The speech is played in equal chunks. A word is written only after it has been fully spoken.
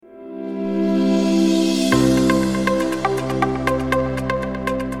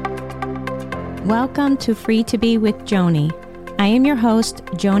Welcome to Free to Be with Joni. I am your host,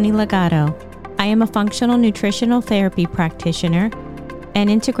 Joni Legato. I am a functional nutritional therapy practitioner, an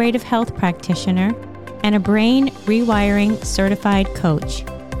integrative health practitioner, and a brain rewiring certified coach.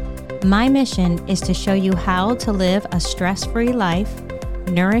 My mission is to show you how to live a stress-free life,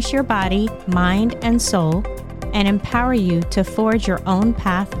 nourish your body, mind, and soul, and empower you to forge your own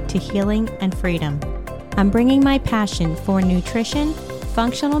path to healing and freedom. I'm bringing my passion for nutrition,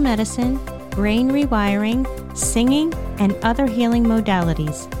 functional medicine, brain rewiring, singing, and other healing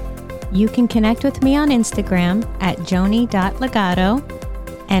modalities. You can connect with me on Instagram at joni.legato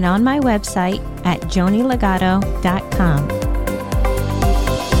and on my website at jonilegato.com.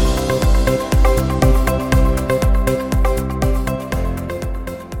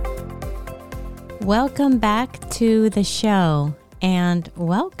 Welcome back to the show and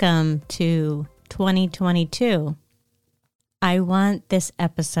welcome to 2022. I want this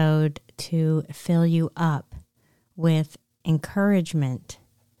episode to fill you up with encouragement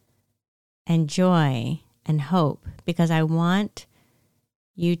and joy and hope, because I want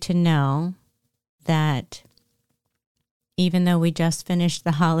you to know that even though we just finished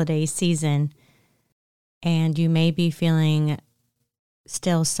the holiday season and you may be feeling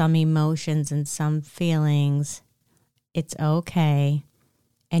still some emotions and some feelings, it's okay.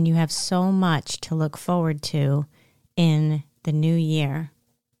 And you have so much to look forward to in the new year.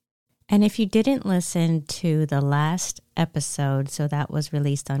 And if you didn't listen to the last episode, so that was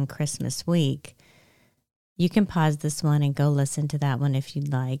released on Christmas week, you can pause this one and go listen to that one if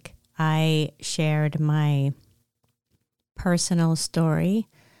you'd like. I shared my personal story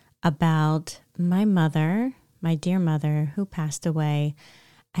about my mother, my dear mother, who passed away,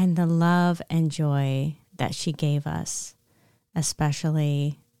 and the love and joy that she gave us,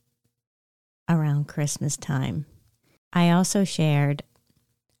 especially around Christmas time. I also shared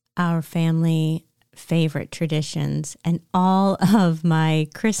our family favorite traditions and all of my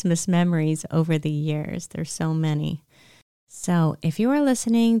Christmas memories over the years. There's so many. So if you are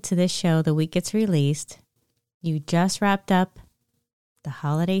listening to this show the week it's released, you just wrapped up the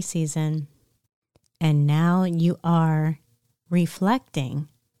holiday season, and now you are reflecting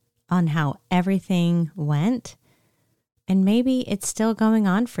on how everything went, and maybe it's still going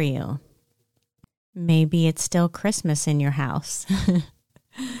on for you. Maybe it's still Christmas in your house.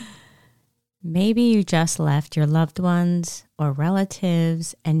 Maybe you just left your loved ones or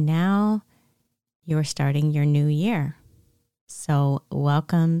relatives, and now you're starting your new year. So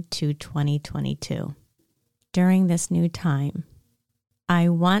welcome to 2022. During this new time, I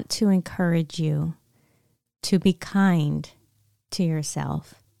want to encourage you to be kind to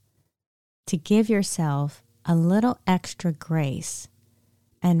yourself, to give yourself a little extra grace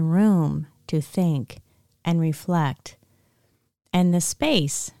and room to think and reflect, and the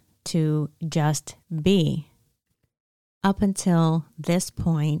space to just be. Up until this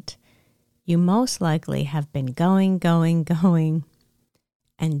point, you most likely have been going,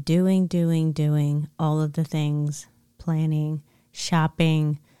 and doing all of the things, planning,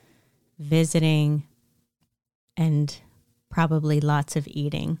 shopping, visiting, and probably lots of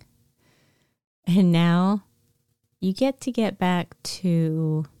eating. And now you get back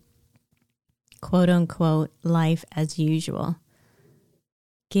to quote unquote life as usual.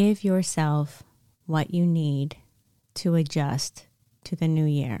 Give yourself what you need to adjust to the new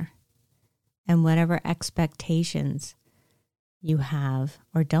year and whatever expectations you have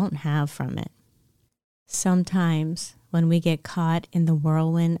or don't have from it. Sometimes when we get caught in the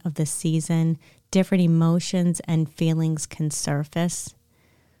whirlwind of the season, different emotions and feelings can surface.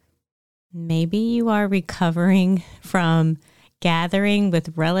 Maybe you are recovering from gathering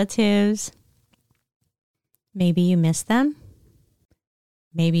with relatives. Maybe you miss them.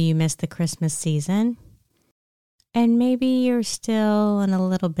 Maybe you missed the Christmas season, and maybe you're still in a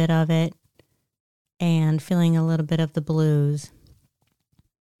little bit of it and feeling a little bit of the blues.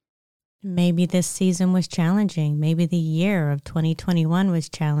 Maybe this season was challenging. Maybe the year of 2021 was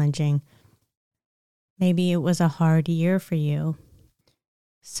challenging. Maybe it was a hard year for you.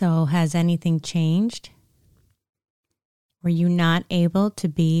 So has anything changed? Were you not able to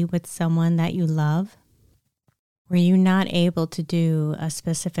be with someone that you love? Were you not able to do a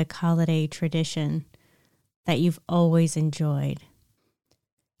specific holiday tradition that you've always enjoyed?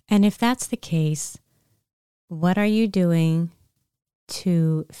 And if that's the case, what are you doing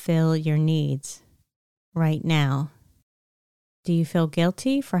to fill your needs right now? Do you feel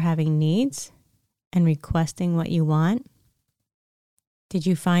guilty for having needs and requesting what you want? Did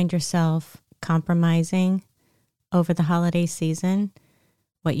you find yourself compromising over the holiday season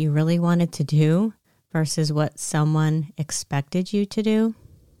what you really wanted to do versus what someone expected you to do?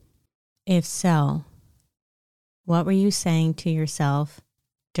 If so, what were you saying to yourself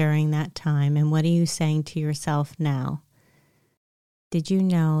during that time, and what are you saying to yourself now? Did you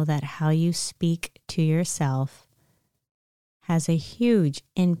know that how you speak to yourself has a huge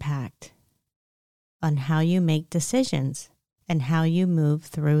impact on how you make decisions and how you move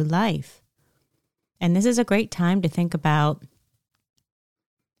through life? And this is a great time to think about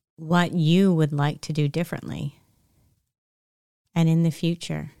what you would like to do differently. And in the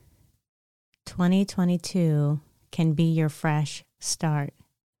future, 2022 can be your fresh start.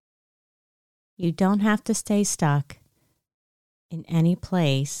 You don't have to stay stuck in any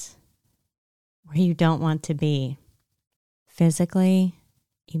place where you don't want to be, physically,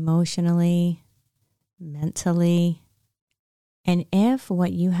 emotionally, mentally. And if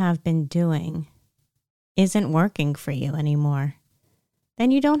what you have been doing isn't working for you anymore,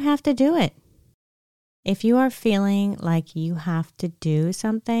 then you don't have to do it. If you are feeling like you have to do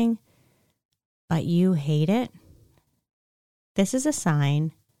something, but you hate it, this is a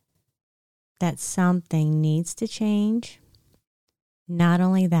sign that something needs to change. Not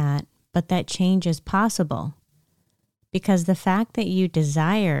only that, but that change is possible, because the fact that you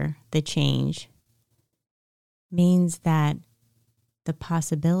desire the change means that the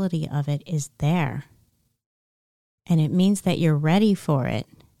possibility of it is there. And it means that you're ready for it.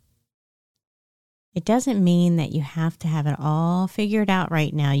 It doesn't mean that you have to have it all figured out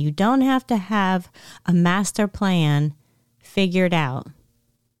right now. You don't have to have a master plan figured out.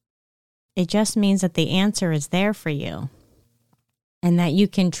 It just means that the answer is there for you, and that you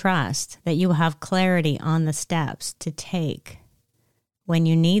can trust that you will have clarity on the steps to take when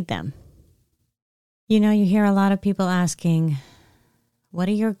you need them. You know, you hear a lot of people asking, what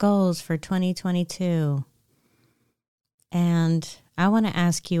are your goals for 2022? And I want to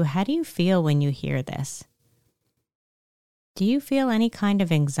ask you, how do you feel when you hear this? Do you feel any kind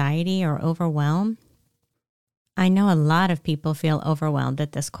of anxiety or overwhelm? I know a lot of people feel overwhelmed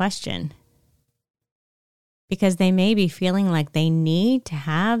at this question, because they may be feeling like they need to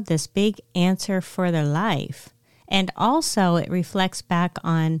have this big answer for their life. And also it reflects back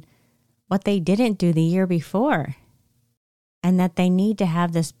on what they didn't do the year before, and that they need to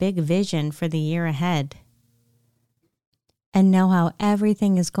have this big vision for the year ahead and know how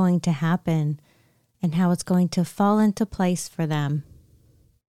everything is going to happen and how it's going to fall into place for them.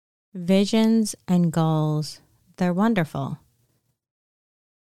 Visions and goals, they're wonderful.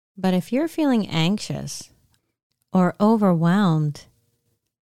 But if you're feeling anxious or overwhelmed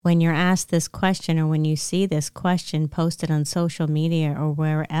when you're asked this question, or when you see this question posted on social media or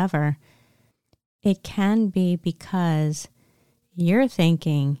wherever, it can be because you're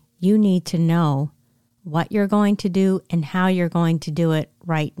thinking you need to know what you're going to do and how you're going to do it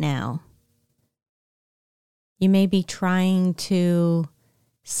right now. You may be trying to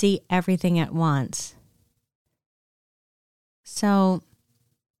see everything at once. So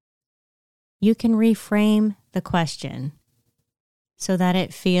you can reframe the question so that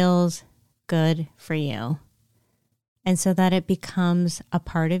it feels good for you, and so that it becomes a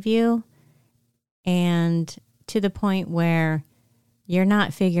part of you, and to the point where you're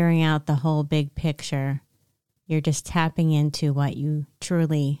not figuring out the whole big picture. You're just tapping into what you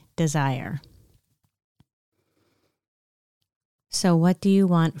truly desire. So what do you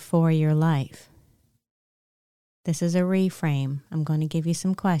want for your life? This is a reframe. I'm going to give you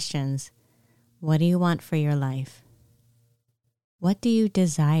some questions. What do you want for your life? What do you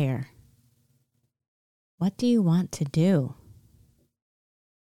desire? What do you want to do?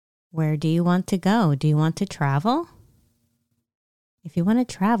 Where do you want to go? Do you want to travel? If you want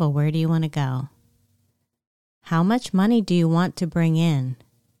to travel, where do you want to go? How much money do you want to bring in?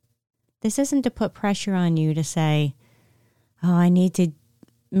 This isn't to put pressure on you to say, oh, I need to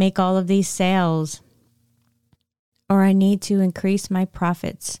make all of these sales, or I need to increase my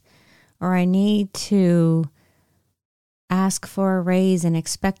profits, or I need to ask for a raise and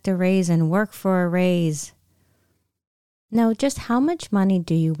expect a raise and work for a raise. No, just how much money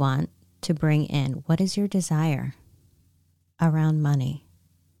do you want to bring in? What is your desire around money?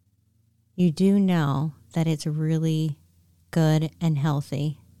 You do know that it's really good and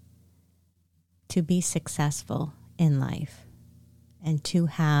healthy to be successful in life and to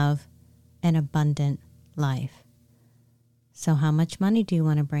have an abundant life. So how much money do you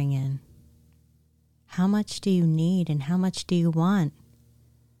want to bring in? How much do you need and how much do you want?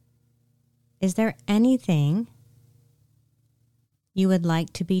 Is there anything you would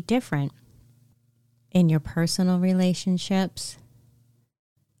like to be different in your personal relationships,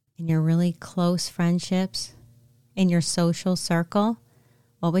 in your really close friendships, in your social circle?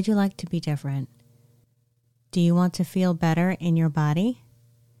 What would you like to be different? Do you want to feel better in your body?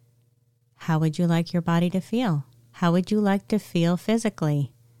 How would you like your body to feel? How would you like to feel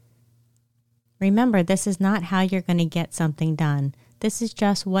physically? Remember, this is not how you're going to get something done. This is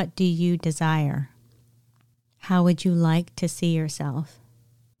just what do you desire? How would you like to see yourself?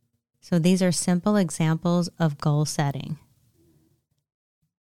 So these are simple examples of goal setting.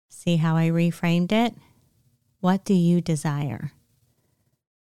 See how I reframed it? What do you desire?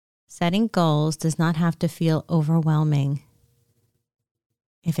 Setting goals does not have to feel overwhelming.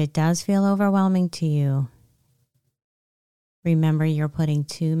 If it does feel overwhelming to you, remember you're putting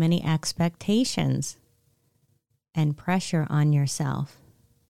too many expectations and pressure on yourself.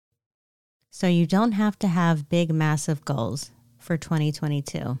 So you don't have to have big, massive goals for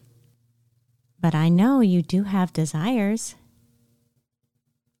 2022. But I know you do have desires.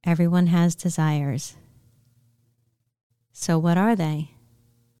 Everyone has desires. So what are they?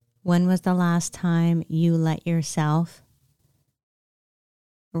 When was the last time you let yourself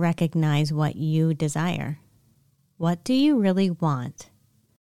recognize what you desire? What do you really want?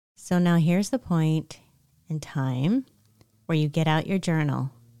 So now here's the point in time where you get out your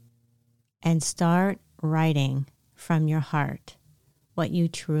journal and start writing from your heart what you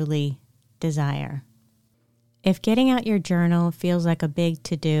truly desire. If getting out your journal feels like a big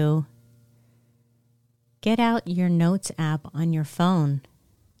to-do, get out your notes app on your phone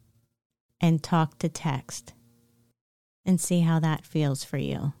and talk to text and see how that feels for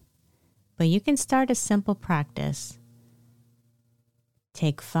you. But you can start a simple practice.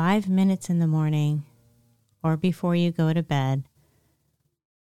 Take 5 minutes in the morning or before you go to bed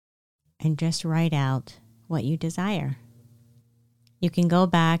and just write out what you desire. You can go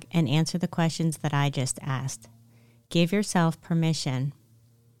back and answer the questions that I just asked. Give yourself permission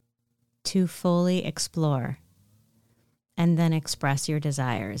to fully explore and then express your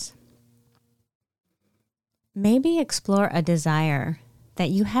desires. Maybe explore a desire that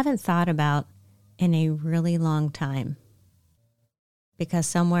you haven't thought about in a really long time, because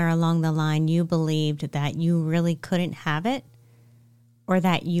somewhere along the line you believed that you really couldn't have it, or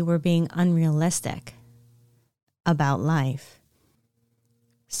that you were being unrealistic about life.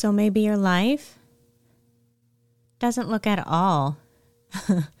 So maybe your life doesn't look at all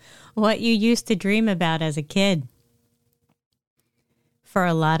what you used to dream about as a kid. For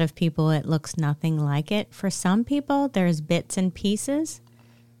a lot of people, it looks nothing like it. For some people, there's bits and pieces.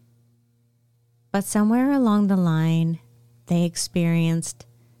 But somewhere along the line, they experienced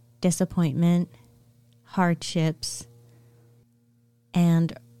disappointment, hardships,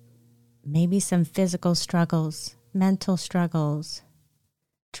 and maybe some physical struggles, mental struggles,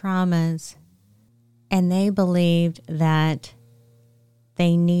 traumas. And they believed that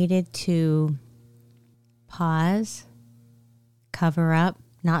they needed to pause, cover up,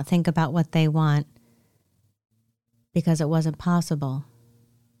 not think about what they want because it wasn't possible.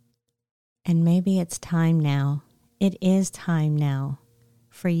 And maybe it's time now. It is time now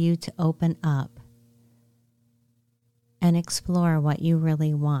for you to open up and explore what you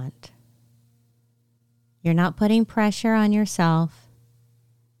really want. You're not putting pressure on yourself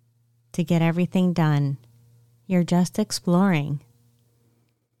to get everything done. You're just exploring.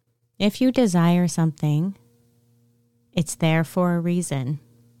 If you desire something, it's there for a reason.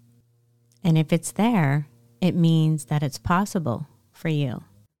 And if it's there, it means that it's possible for you.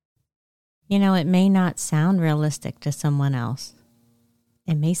 You know, it may not sound realistic to someone else.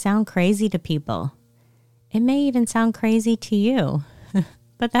 It may sound crazy to people. It may even sound crazy to you,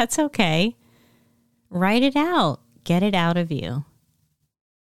 but that's okay. Write it out. Get it out of you.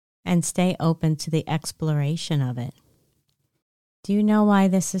 And stay open to the exploration of it. Do you know why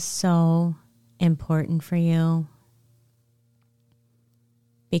this is so important for you?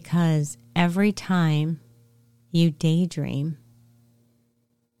 Because every time you daydream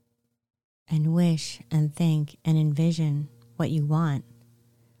and wish and think and envision what you want,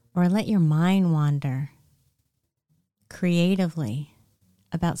 or let your mind wander creatively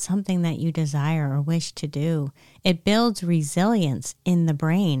about something that you desire or wish to do, it builds resilience in the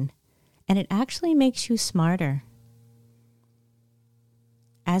brain, and it actually makes you smarter.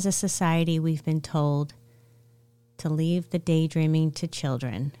 As a society, we've been told to leave the daydreaming to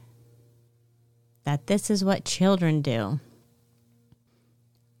children, that this is what children do.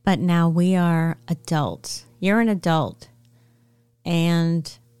 But now we are adults. You're an adult,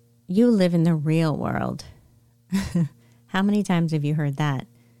 and you live in the real world. How many times have you heard that?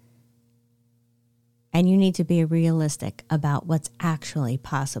 And you need to be realistic about what's actually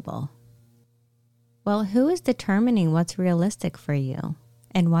possible. Well, who is determining what's realistic for you?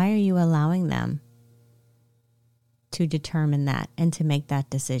 And why are you allowing them to determine that and to make that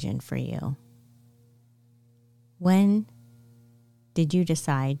decision for you? When did you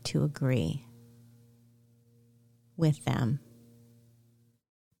decide to agree with them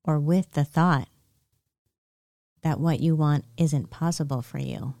or with the thought that what you want isn't possible for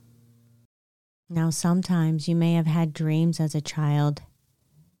you? Now, sometimes you may have had dreams as a child,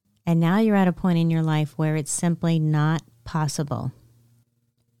 and now you're at a point in your life where it's simply not possible.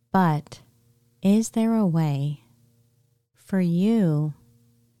 But is there a way for you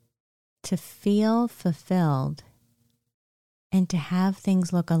to feel fulfilled and to have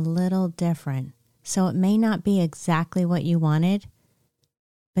things look a little different? So it may not be exactly what you wanted,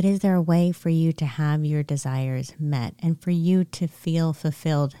 but is there a way for you to have your desires met and for you to feel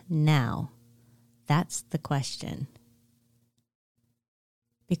fulfilled now? That's the question.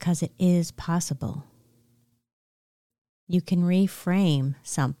 Because it is possible. You can reframe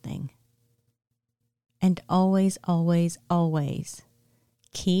something. And always, always, always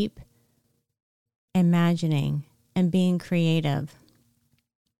keep imagining and being creative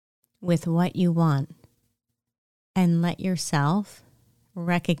with what you want. And let yourself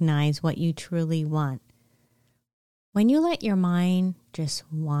recognize what you truly want. When you let your mind just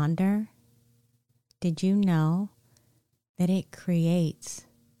wander, did you know that it creates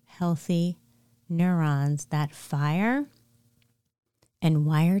healthy neurons that fire and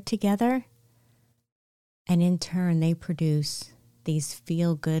wire together? And in turn, they produce these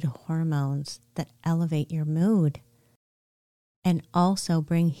feel-good hormones that elevate your mood and also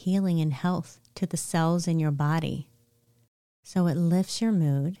bring healing and health to the cells in your body. So it lifts your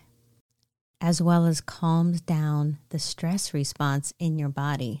mood as well as calms down the stress response in your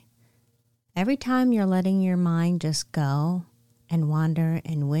body. Every time you're letting your mind just go and wander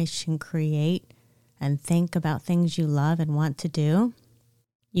and wish and create and think about things you love and want to do,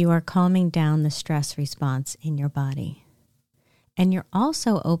 you are calming down the stress response in your body. And you're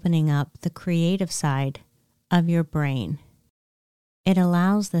also opening up the creative side of your brain. It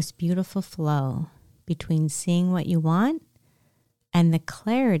allows this beautiful flow between seeing what you want and the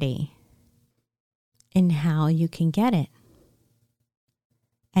clarity in how you can get it.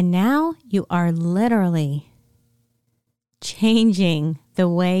 And now you are literally changing the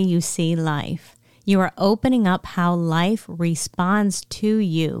way you see life. You are opening up how life responds to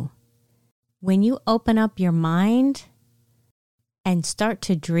you. When you open up your mind and start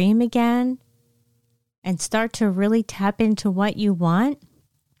to dream again and start to really tap into what you want,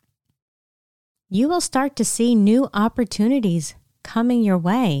 you will start to see new opportunities coming your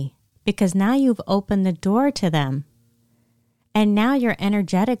way because now you've opened the door to them. And now you're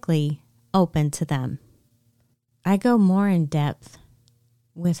energetically open to them. I go more in depth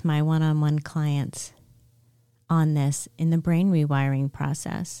with my one-on-one clients on this in the brain rewiring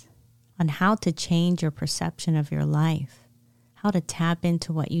process, on how to change your perception of your life, how to tap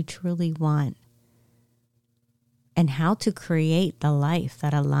into what you truly want, and how to create the life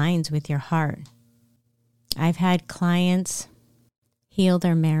that aligns with your heart. I've had clients heal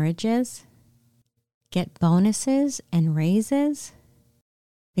their marriages, get bonuses and raises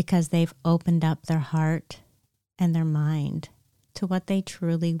because they've opened up their heart and their mind to what they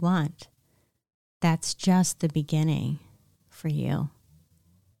truly want. That's just the beginning for you.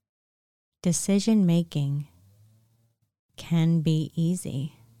 Decision making can be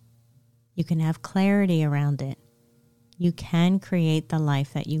easy. You can have clarity around it. You can create the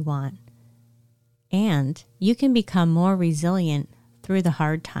life that you want. And you can become more resilient through the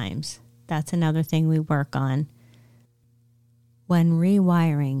hard times. That's another thing we work on when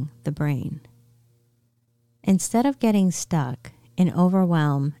rewiring the brain. Instead of getting stuck in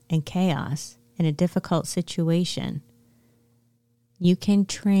overwhelm and chaos in a difficult situation, you can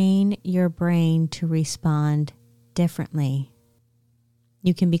train your brain to respond differently.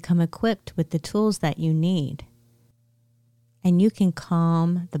 You can become equipped with the tools that you need, and you can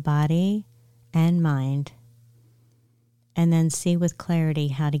calm the body and mind and then see with clarity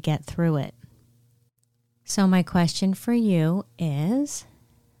how to get through it. So my question for you is,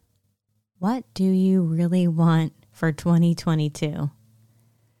 what do you really want for 2022?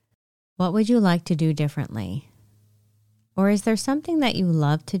 What would you like to do differently? Or is there something that you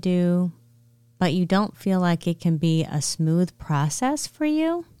love to do, but you don't feel like it can be a smooth process for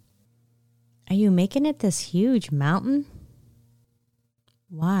you? Are you making it this huge mountain?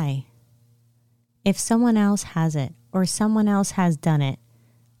 Why? If someone else has it or someone else has done it,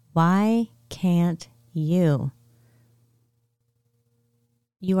 why can't you?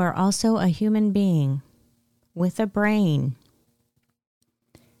 You are also a human being with a brain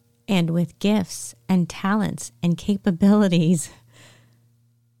and with gifts and talents and capabilities.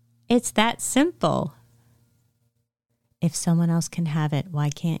 It's that simple. If someone else can have it, why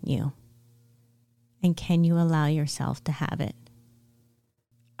can't you? And can you allow yourself to have it?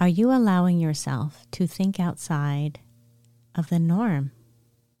 Are you allowing yourself to think outside of the norm,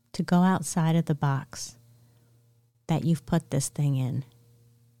 to go outside of the box that you've put this thing in?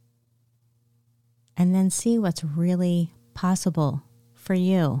 And then see what's really possible for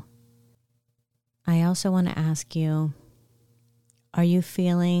you. I also want to ask you, are you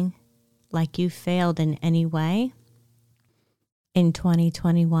feeling like you failed in any way in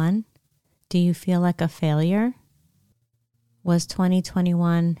 2021? Do you feel like a failure? Was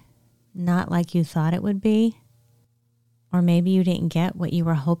 2021 not like you thought it would be? Or maybe you didn't get what you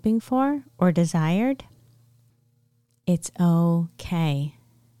were hoping for or desired? It's okay.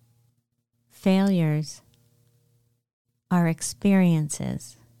 Failures are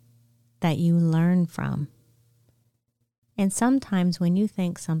experiences that you learn from. And sometimes when you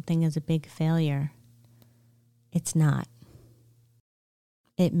think something is a big failure, it's not.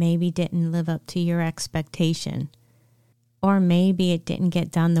 It maybe didn't live up to your expectation. Or maybe it didn't get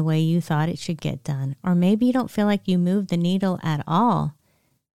done the way you thought it should get done. Or maybe you don't feel like you moved the needle at all.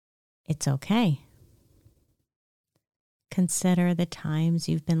 It's okay. Consider the times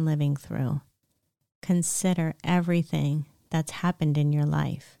you've been living through. Consider everything that's happened in your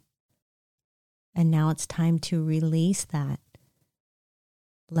life. And now it's time to release that.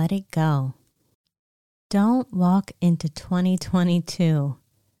 Let it go. Don't walk into 2022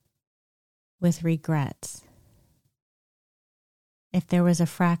 with regrets. If there was a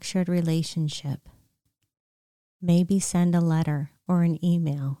fractured relationship, maybe send a letter or an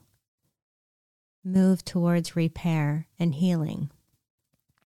email. Move towards repair and healing.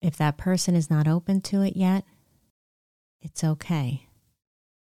 If that person is not open to it yet, it's okay.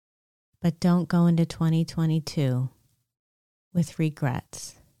 But don't go into 2022 with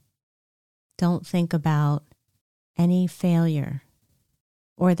regrets. Don't think about any failure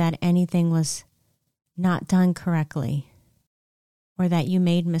or that anything was not done correctly or that you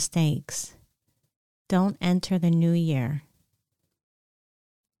made mistakes. Don't enter the new year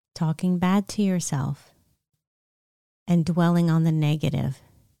talking bad to yourself and dwelling on the negative.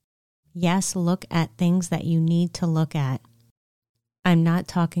 Yes, look at things that you need to look at. I'm not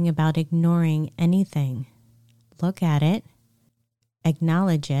talking about ignoring anything. Look at it,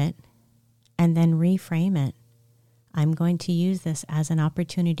 acknowledge it, and then reframe it. I'm going to use this as an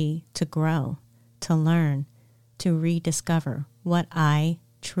opportunity to grow, to learn, to rediscover what I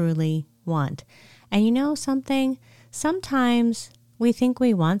truly want. And you know something? Sometimes we think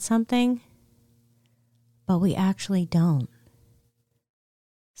we want something, but we actually don't.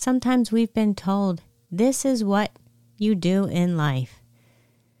 Sometimes we've been told, this is what you do in life.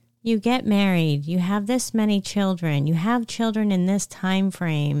 You get married, you have this many children, you have children in this time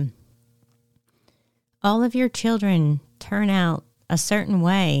frame. All of your children turn out a certain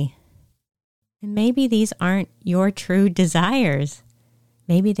way. And maybe these aren't your true desires.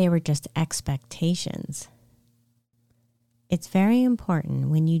 Maybe they were just expectations. It's very important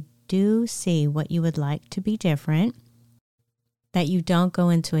when you do see what you would like to be different, that you don't go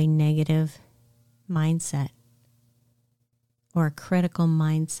into a negative mindset or a critical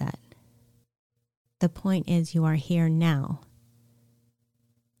mindset. The point is you are here now.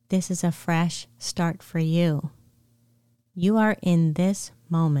 This is a fresh start for you. You are in this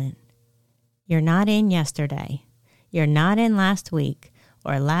moment. You're not in yesterday. You're not in last week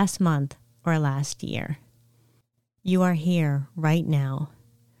or last month or last year. You are here right now.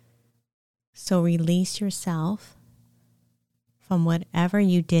 So release yourself from whatever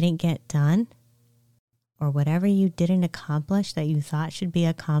you didn't get done or whatever you didn't accomplish that you thought should be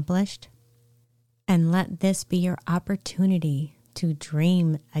accomplished. And let this be your opportunity to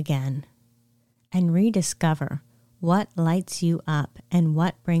dream again and rediscover what lights you up and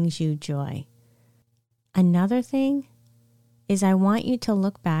what brings you joy. Another thing is I want you to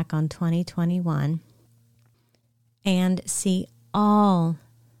look back on 2021 and see all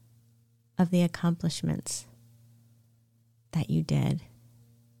of the accomplishments that you did.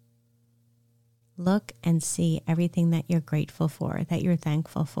 Look and see everything that you're grateful for, that you're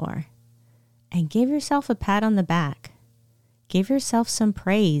thankful for, and give yourself a pat on the back. Give yourself some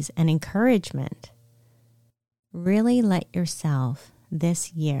praise and encouragement. Really let yourself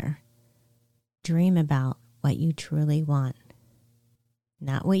this year dream about what you truly want.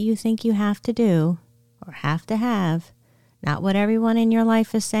 Not what you think you have to do or have to have. Not what everyone in your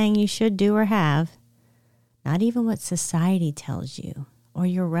life is saying you should do or have. Not even what society tells you or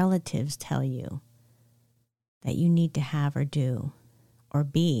your relatives tell you that you need to have or do or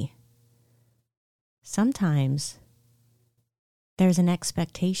be. Sometimes there's an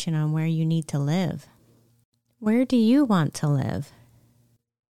expectation on where you need to live. Where do you want to live?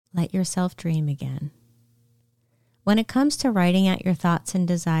 Let yourself dream again. When it comes to writing out your thoughts and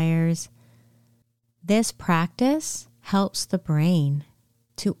desires, this practice helps the brain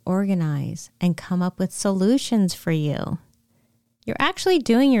to organize and come up with solutions for you. You're actually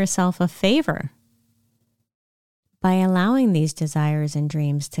doing yourself a favor by allowing these desires and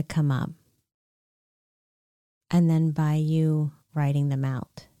dreams to come up, and then by you writing them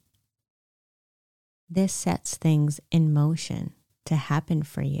out. This sets things in motion to happen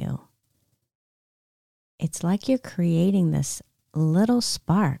for you. It's like you're creating this little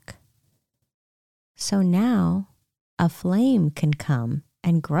spark. So now a flame can come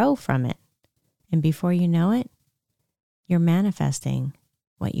and grow from it. And before you know it, you're manifesting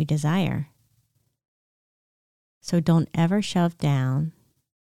what you desire. So don't ever shove down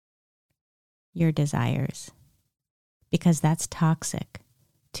your desires, because that's toxic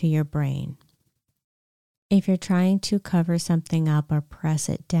to your brain. If you're trying to cover something up or press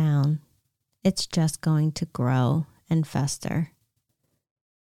it down, it's just going to grow and fester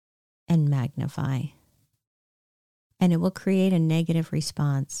and magnify. And it will create a negative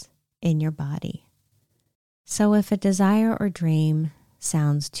response in your body. So if a desire or dream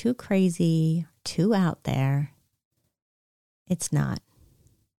sounds too crazy, too out there, it's not.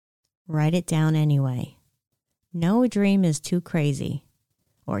 Write it down anyway. No dream is too crazy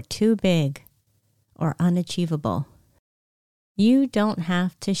or too big or unachievable. You don't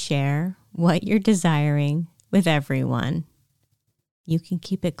have to share what you're desiring with everyone. You can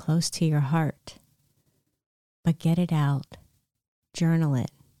keep it close to your heart, but get it out, journal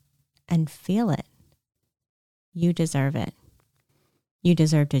it, and feel it. You deserve it. You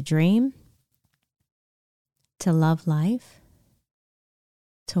deserve to dream, to love life,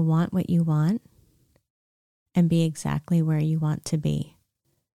 to want what you want, and be exactly where you want to be.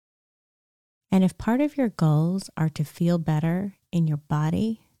 And if part of your goals are to feel better in your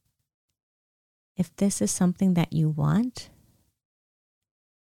body, if this is something that you want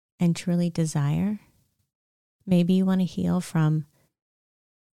and truly desire, maybe you want to heal from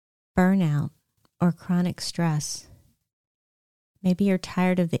burnout or chronic stress. Maybe you're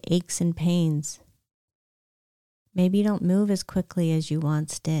tired of the aches and pains. Maybe you don't move as quickly as you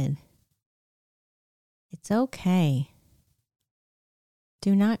once did. It's okay.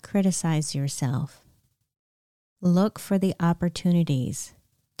 Do not criticize yourself. Look for the opportunities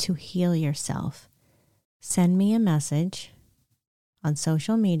to heal yourself. Send me a message on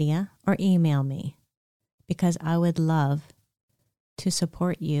social media or email me, because I would love to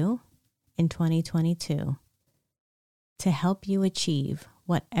support you in 2022 to help you achieve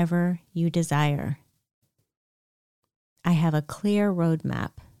whatever you desire. I have a clear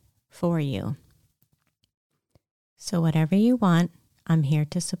roadmap for you. So whatever you want, I'm here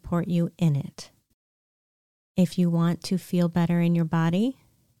to support you in it. If you want to feel better in your body,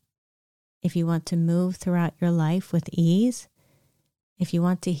 if you want to move throughout your life with ease, if you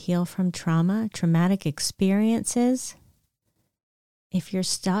want to heal from trauma, traumatic experiences, if you're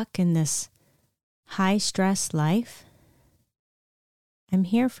stuck in this high-stress life, I'm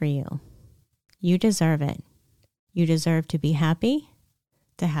here for you. You deserve it. You deserve to be happy,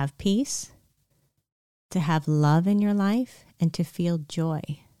 to have peace, to have love in your life, and to feel joy.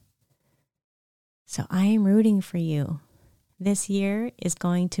 So I am rooting for you. This year is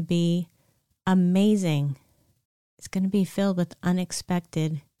going to be amazing. It's going to be filled with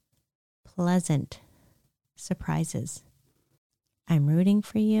unexpected, pleasant surprises. I'm rooting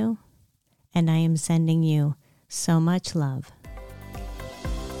for you, and I am sending you so much love.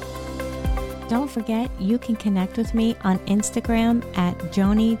 Don't forget, you can connect with me on Instagram at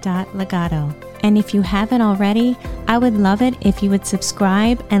joni.legato. And if you haven't already, I would love it if you would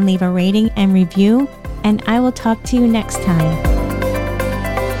subscribe and leave a rating and review. And I will talk to you next time.